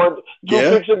you throwing 2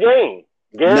 picks a game.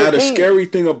 Guaranteed. Now the scary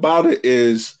thing about it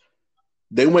is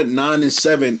they went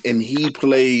 9-7 and he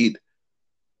played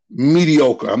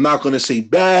mediocre. I'm not going to say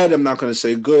bad. I'm not going to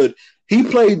say good. He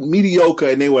played mediocre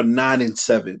and they were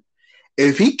 9-7.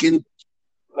 If he can,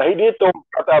 now, he did throw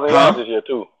 5,000 yards this year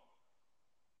too.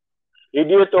 He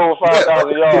did throw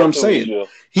 5,000 yards. What I'm saying,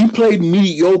 he played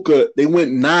mediocre. They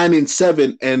went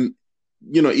 9-7, and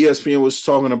ESPN was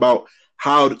talking about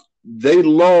how they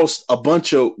lost a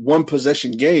bunch of one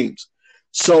possession games.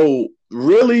 So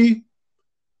really,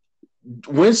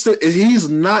 Winston, he's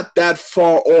not that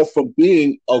far off from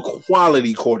being a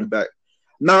quality quarterback.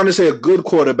 Not going to say a good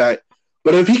quarterback,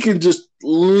 but if he can just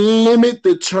limit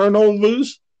the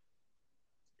turnovers,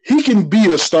 he can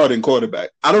be a starting quarterback.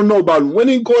 I don't know about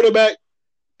winning quarterback,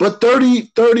 but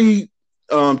 30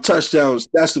 touchdowns,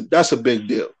 that's a big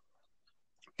deal.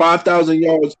 5,000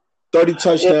 yards, 30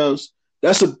 touchdowns,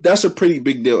 that's a pretty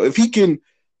big deal. If he can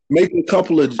make a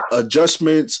couple of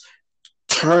adjustments,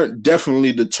 turn down some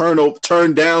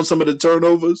of the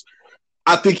turnovers,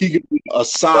 I think he could be a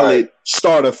solid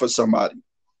starter for somebody.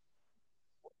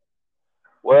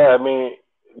 Well, I mean,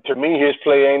 to me, his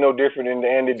play ain't no different than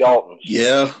Andy Dalton's.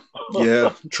 Yeah,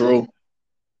 true.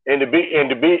 And to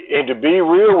be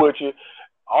real with you,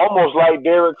 almost like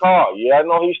Derek Carr. Yeah, I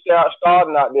know he's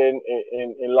starting out there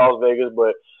in Las Vegas,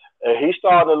 but he's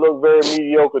starting to look very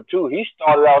mediocre too. He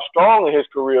started out strong in his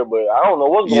career, but I don't know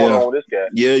what's going on with this guy.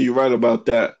 Yeah, you're right about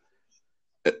that.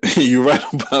 You're right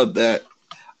about that.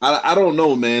 I don't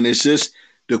know, man. It's just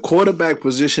the quarterback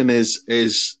position is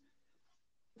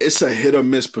it's a hit or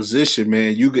miss position,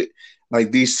 man. You get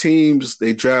like these teams,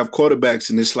 they draft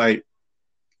quarterbacks, and it's like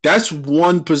that's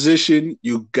one position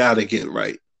you gotta get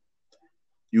right.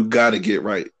 You gotta get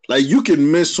right. Like you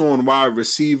can miss on wide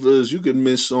receivers, you can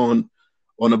miss on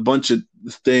a bunch of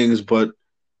things, but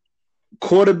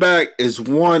quarterback is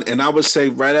one, and I would say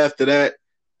right after that,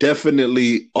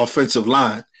 definitely offensive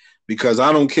line, because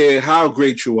I don't care how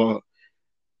great you are.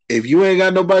 If you ain't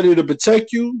got nobody to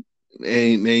protect you,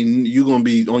 and you're going to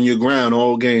be on your ground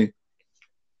all game.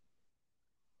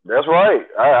 That's right.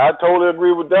 I totally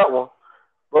agree with that one.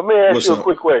 But let me ask you a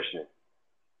quick question.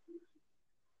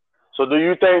 So do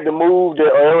you think the move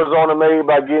that Arizona made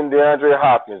by getting DeAndre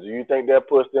Hopkins, do you think that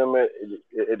puts them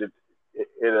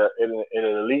in an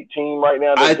elite team right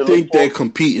now I to look think they're for?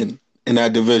 competing in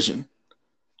that division.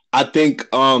 I think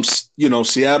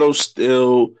Seattle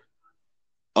still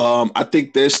I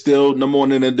think they're still number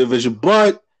one in the division,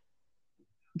 but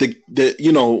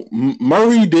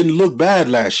Murray didn't look bad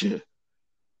last year.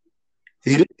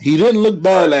 He didn't look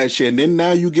bad Right. last year, and then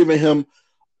now you're giving him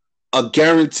a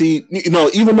guarantee.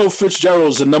 Even though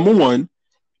Fitzgerald's the number one,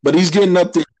 but he's getting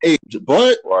up to age.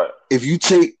 But Right. if you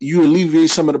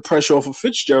alleviate some of the pressure off of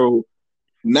Fitzgerald,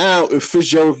 now if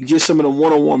Fitzgerald can get some of the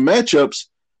one-on-one matchups,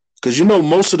 because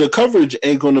most of the coverage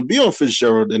ain't going to be on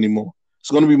Fitzgerald anymore. It's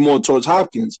going to be more towards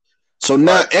Hopkins. So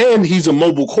now, and he's a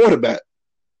mobile quarterback.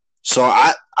 So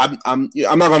I'm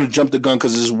not going to jump the gun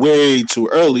because it's way too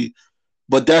early.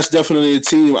 But that's definitely a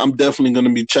team I'm definitely going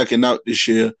to be checking out this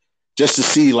year just to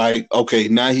see, like, okay,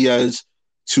 now he has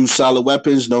two solid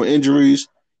weapons, no injuries.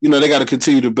 They got to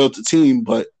continue to build the team,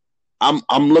 but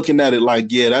I'm looking at it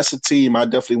like, yeah, that's a team I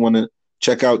definitely want to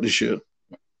check out this year.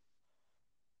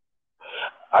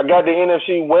 I got the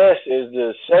NFC West as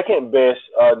the second best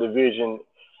division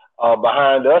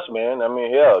behind us, man. I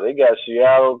mean, hell, they got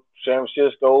Seattle, San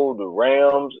Francisco, the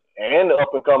Rams, and the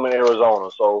up and coming Arizona.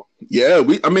 So yeah,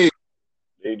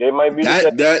 they might be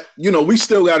that we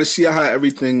still got to see how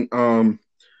everything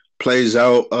plays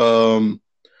out.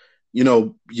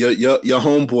 Your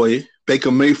homeboy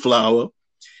Baker Mayflower,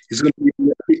 he's gonna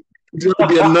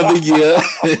be another year.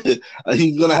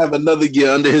 He's gonna have another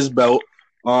year under his belt.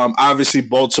 Obviously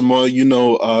Baltimore,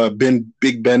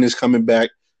 Big Ben is coming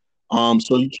back.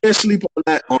 So you can't sleep on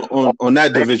that on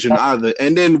that division either.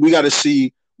 And then we got to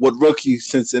see what rookie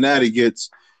Cincinnati gets.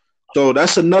 So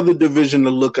that's another division to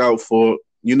look out for.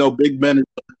 Big Ben is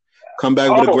come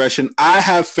back with aggression. I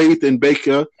have faith in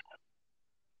Baker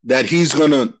that he's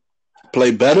gonna play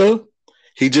better.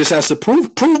 He just has to prove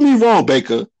me wrong,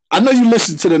 Baker. I know you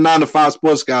listen to the 9 to 5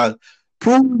 Sports Guys.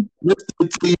 Prove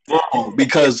me wrong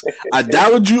because I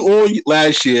doubted you all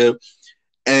last year,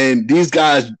 and these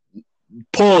guys,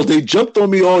 they jumped on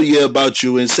me all year about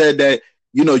you and said that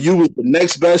you was the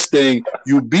next best thing.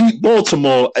 You beat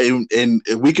Baltimore, and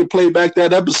we can play back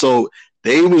that episode.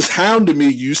 They was hounding me.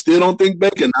 You still don't think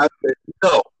Baker? And I said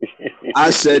no. I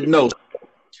said no.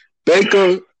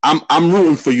 Baker, I'm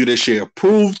rooting for you this year.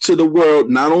 Prove to the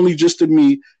world, not only just to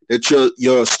me, that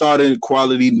you're a starting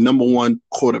quality number one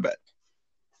quarterback.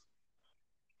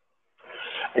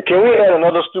 Can we add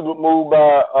another stupid move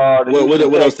by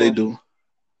what else they do?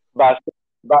 By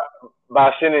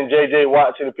sending J.J.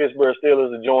 Watt to the Pittsburgh Steelers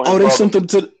to join his brother. Sent him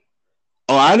to –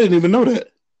 I didn't even know that.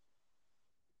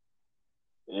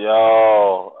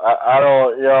 I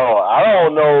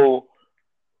don't know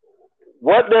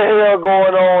what the hell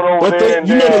going on over there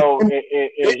now in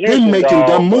Houston. They're making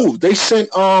dumb moves. They sent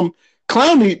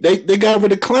Clowney. They got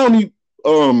rid of Clowney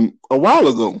a while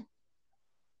ago.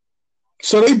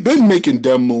 So they've been making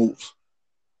dumb moves.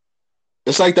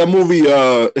 It's like that movie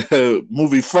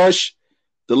Fresh,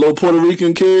 the little Puerto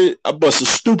Rican kid. I busted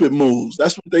stupid moves.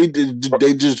 That's what they did.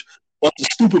 They just busted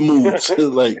stupid moves.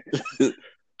 Like,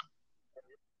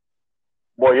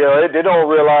 well, yeah, they don't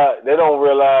realize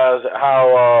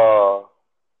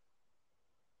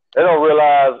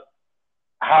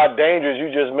how dangerous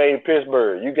you just made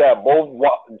Pittsburgh. You got both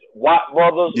Watt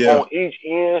brothers on each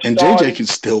end, and JJ can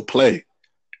still play,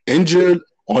 injured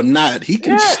or not. He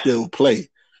can still play.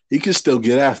 He can still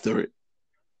get after it.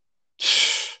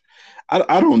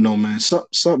 I don't know, man.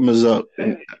 Something is up.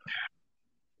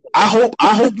 I hope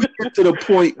we get to the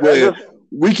point where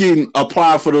we can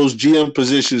apply for those GM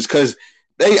positions because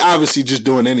they obviously just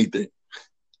doing anything.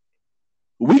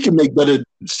 We can make better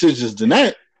decisions than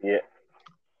that.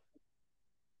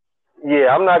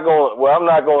 Yeah, I'm not going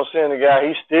to send the guy.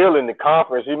 He's still in the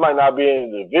conference. He might not be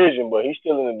in the division, but he's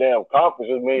still in the damn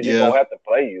conference. It means he's gonna have to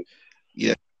play you.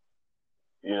 Yeah.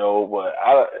 But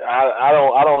I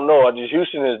don't know.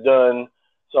 Houston has done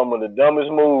some of the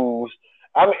dumbest moves.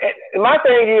 I mean, my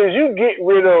thing is, you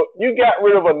got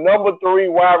rid of a number 3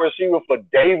 wide receiver for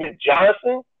David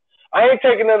Johnson. I ain't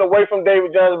taking that away from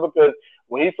David Johnson because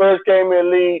when he first came in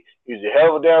the league, he was a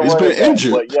hell of a damn running back. He's been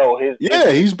injured.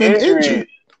 But he's been injured.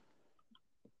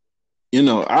 I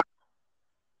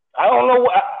don't know.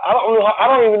 I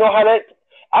don't even know how that.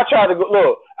 I tried to go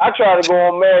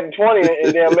on Madden 20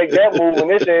 and then make that move, and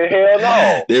they said, "Hell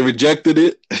no." They rejected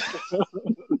it.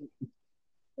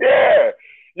 Yeah,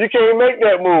 you can't make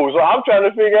that move. So I'm trying to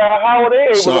figure out how they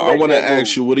able to make that move. So I want to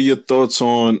ask you, what are your thoughts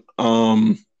on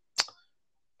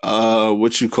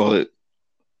what you call it?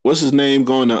 What's his name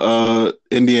going to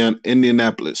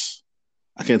Indianapolis?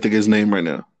 I can't think of his name right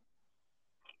now.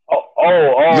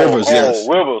 Rivers. Yes.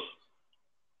 Rivers.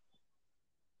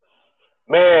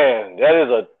 Man,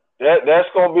 that that's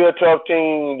gonna be a tough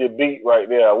team to beat right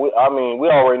there. I mean, we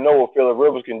already know what Phillip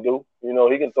Rivers can do. You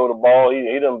know, he can throw the ball.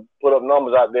 He done put up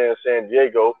numbers out there in San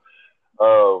Diego.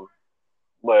 Um,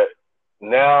 but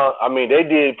now, I mean, they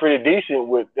did pretty decent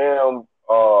with them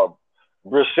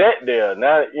Brissett there.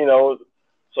 Now, you know,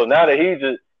 so now that he's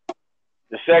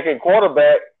the second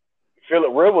quarterback,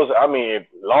 Phillip Rivers. I mean, as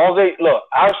long as they look,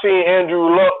 I've seen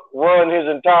Andrew Luck run his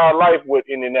entire life with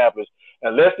Indianapolis.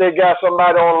 Unless they got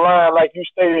somebody on the line, like you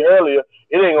stated earlier,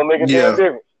 it ain't gonna make a damn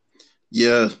difference.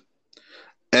 Yeah,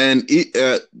 and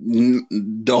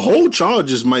the whole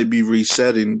Chargers might be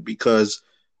resetting because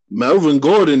Melvin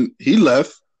Gordon he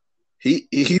left. He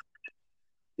he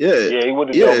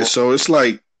would have. So it's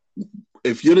like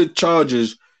if you're the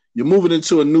Chargers, you're moving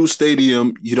into a new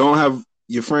stadium. You don't have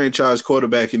your franchise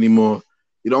quarterback anymore.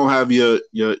 You don't have your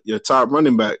top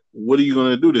running back. What are you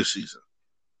going to do this season?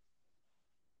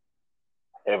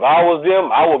 If I was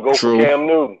them, I would go for Cam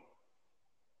Newton.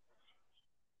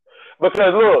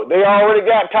 Because look, they already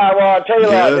got Tyrod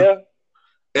Taylor out there,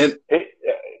 and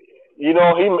you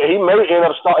know he may end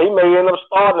up starting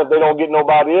if they don't get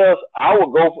nobody else. I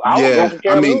would go for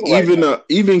Cam Newton.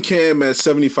 Even Cam at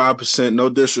 75%. No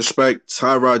disrespect,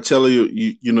 Tyrod Taylor.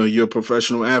 You know you're a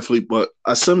professional athlete, but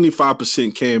a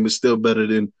 75% Cam is still better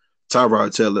than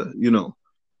Tyrod Taylor. You know.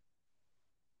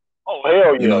 Oh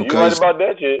hell yeah! You right about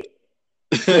that shit.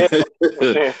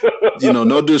 You know,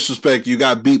 no disrespect. You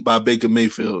got beat by Baker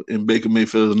Mayfield, and Baker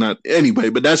Mayfield is not anyway.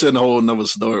 But that's a whole nother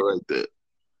story right there.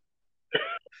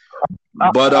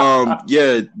 But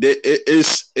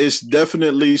it's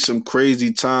definitely some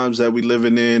crazy times that we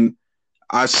living in.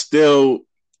 I still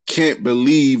can't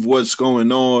believe what's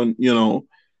going on. You know,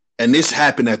 and this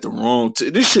happened at the wrong.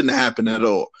 This shouldn't happen at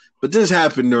all. But this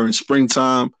happened during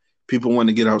springtime. People want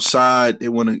to get outside. They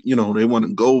want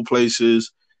to go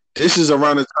places. This is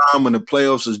around the time when the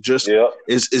playoffs is just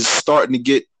is starting to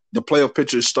get the playoff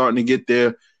picture is starting to get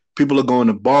there. People are going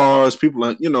to bars. People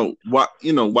are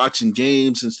watching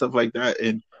games and stuff like that.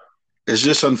 And it's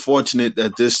just unfortunate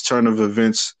that this turn of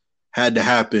events had to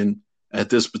happen at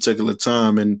this particular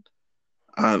time. And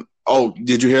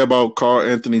did you hear about Karl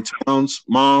Anthony Towns'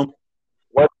 mom?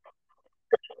 What?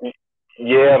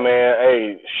 Yeah, man.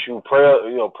 Hey, shoot, prayers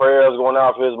going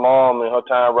out for his mom and her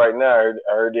time right now.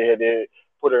 I heard they had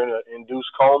put her in an induced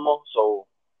coma. So,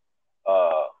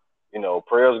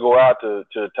 prayers go out to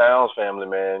the Towns family,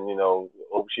 man. You know,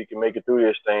 hope she can make it through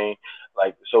this thing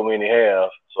like so many have.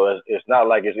 So it's not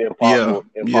like it's impossible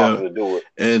to do it.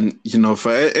 And, you know,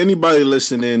 for anybody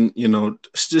listening, you know,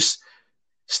 just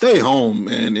stay home,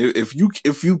 man. If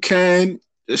you can,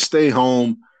 just stay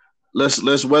home.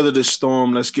 Let's weather this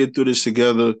storm. Let's get through this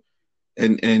together.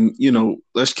 And you know,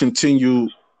 let's continue.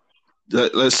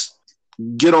 Let's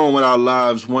get on with our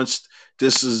lives once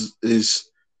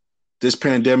this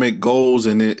pandemic goes,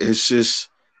 and it's just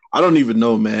I don't even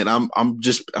know, man. I'm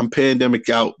pandemic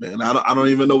out, man. I don't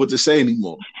even know what to say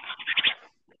anymore.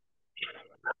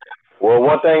 Well,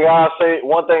 one thing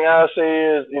I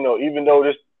say is, you know, even though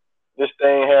this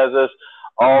thing has us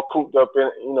all cooped up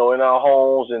in our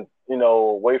homes and, you know,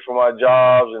 away from our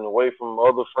jobs and away from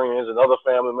other friends and other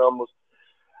family members,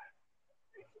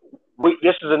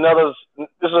 this is another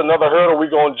hurdle we're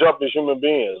gonna jump as human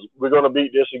beings. We're gonna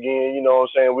beat this again. You know what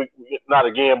I'm saying? We not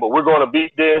again, but we're gonna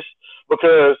beat this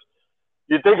because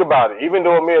you think about it. Even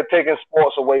though it may have taken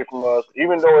sports away from us,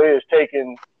 even though it has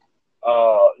taken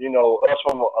us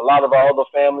from a lot of our other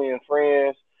family and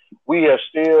friends, we have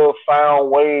still found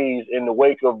ways in the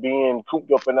wake of being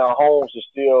cooped up in our homes to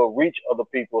still reach other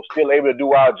people, still able to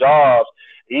do our jobs.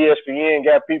 ESPN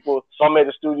got people, some at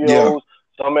the studios,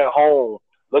 some at home.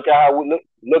 Look at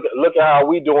how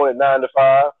we doing it 9 to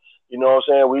 5. You know what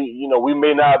I'm saying? We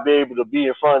may not be able to be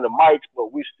in front of the mics,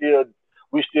 but we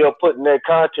still putting that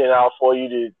content out for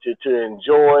you to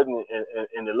enjoy it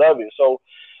and to love it. So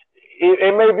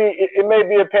it may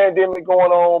be a pandemic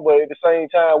going on, but at the same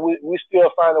time, we still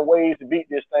finding ways to beat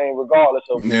this thing regardless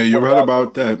of. Yeah, you're right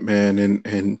about that, man.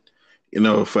 And you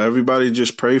know, for everybody,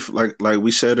 just pray for like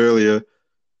we said earlier,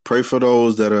 pray for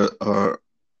those that are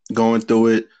going through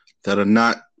it, that are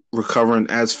not recovering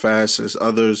as fast as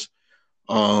others.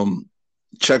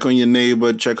 Check on your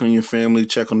neighbor, check on your family,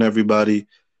 check on everybody.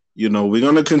 You know, we're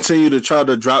going to continue to try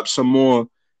to drop some more,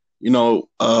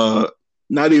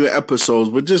 not even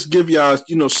episodes, but just give y'all,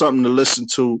 something to listen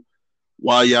to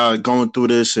while y'all going through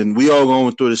this. And we all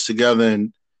going through this together.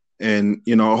 And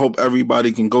I hope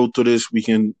everybody can go through this. We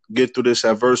can get through this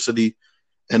adversity.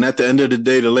 And at the end of the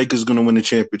day, the Lakers are going to win the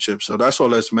championship. So that's all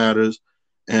that matters.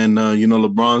 And,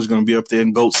 LeBron's going to be up there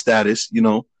in GOAT status,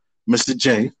 Mr.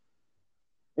 J.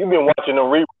 You've been watching the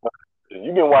replay.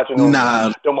 You've been watching them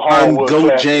hardwood Goat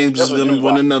classics. James That's is what going you to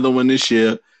win watch. another one this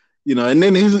year. And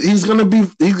then he's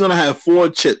gonna have 4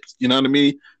 chips. You know what I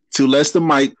mean? 2 less than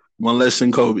Mike, 1 less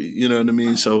than Kobe. You know what I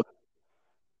mean? So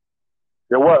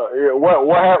Yeah, what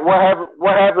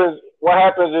happens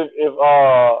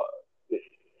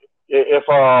if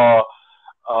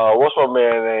what's my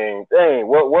man name? Dang,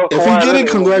 what if Kawhi he get it, Leonard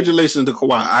congratulations to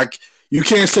Kawhi. You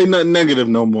can't say nothing negative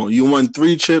no more. You won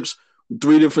 3 chips,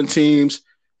 3 different teams,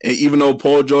 and even though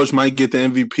Paul George might get the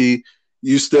MVP,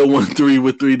 you still won 3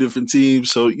 with 3 different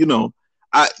teams. So you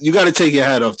got to take your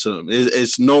hat off to him.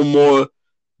 It's no more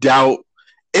doubt.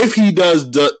 If he does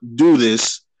do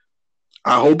this,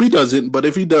 I hope he doesn't. But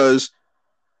if he does,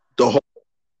 the whole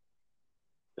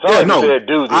I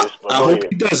hope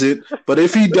he doesn't. But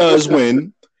if he does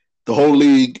win, the whole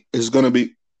league is going to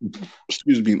be,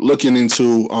 looking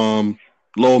into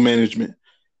low management,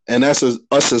 and that's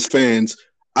us as fans.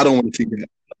 I don't want to see that.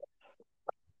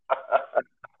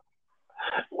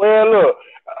 Well, look,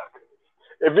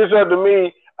 if it's up to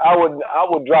me, I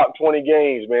would drop 20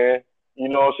 games, man. You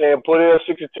know what I'm saying? Put in a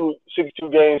 62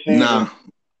 game season. Nah,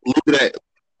 look at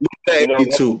that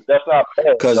 82. That's not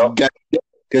bad.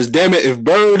 Because damn it, if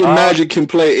Bird and Magic can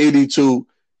play 82,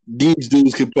 these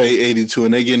dudes can play 82,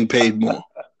 and they're getting paid more.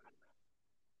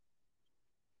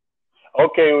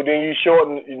 Okay, well then you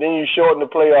shorten the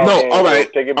playoff. No,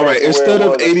 game, all right. Instead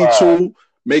of 82,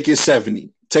 make it 70.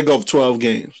 Take off 12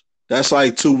 games. That's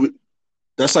like 2.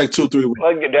 That's like 2-3 weeks.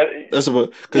 That's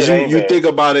about because you think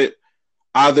about it.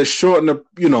 Either shorten the,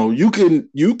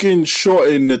 you can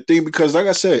shorten the thing because, like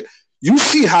I said, you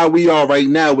see how we are right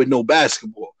now with no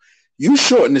basketball. You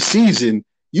shorten the season,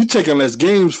 you taking less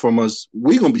games from us.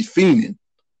 We gonna be fiending.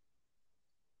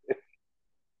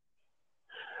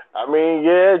 I mean,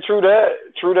 yeah, true that.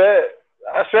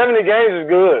 70 games is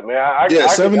good, man. I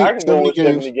can go with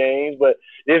 70 games, but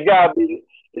it's gotta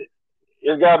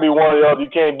be one or the other. You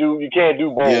can't do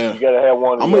both. Yeah. You gotta have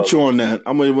one. I'm with you on that.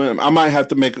 I might have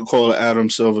to make a call to Adam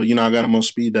Silver. I got him on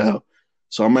speed dial,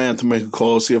 so I might have to make a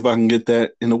call, see if I can get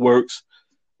that in the works.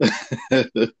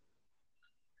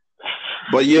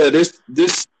 But yeah,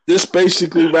 this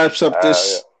basically wraps up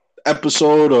this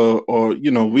episode, or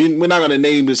we're not gonna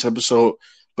name this episode,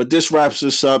 but this wraps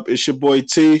this up. It's your boy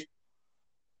T.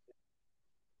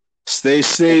 Stay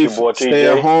safe. Stay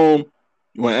at home.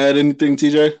 You want to add anything,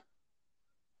 TJ?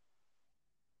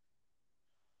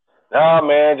 Nah,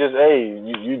 man. Just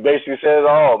you basically said it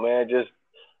all, man. Just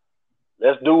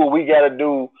let's do what we got to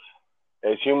do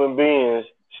as human beings.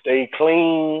 Stay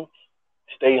clean.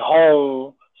 Stay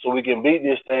home. So we can beat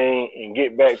this thing and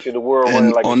get back to the world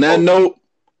running like. On that note,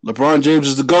 LeBron James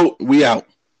is the GOAT. We out.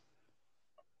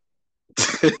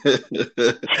 All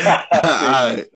right.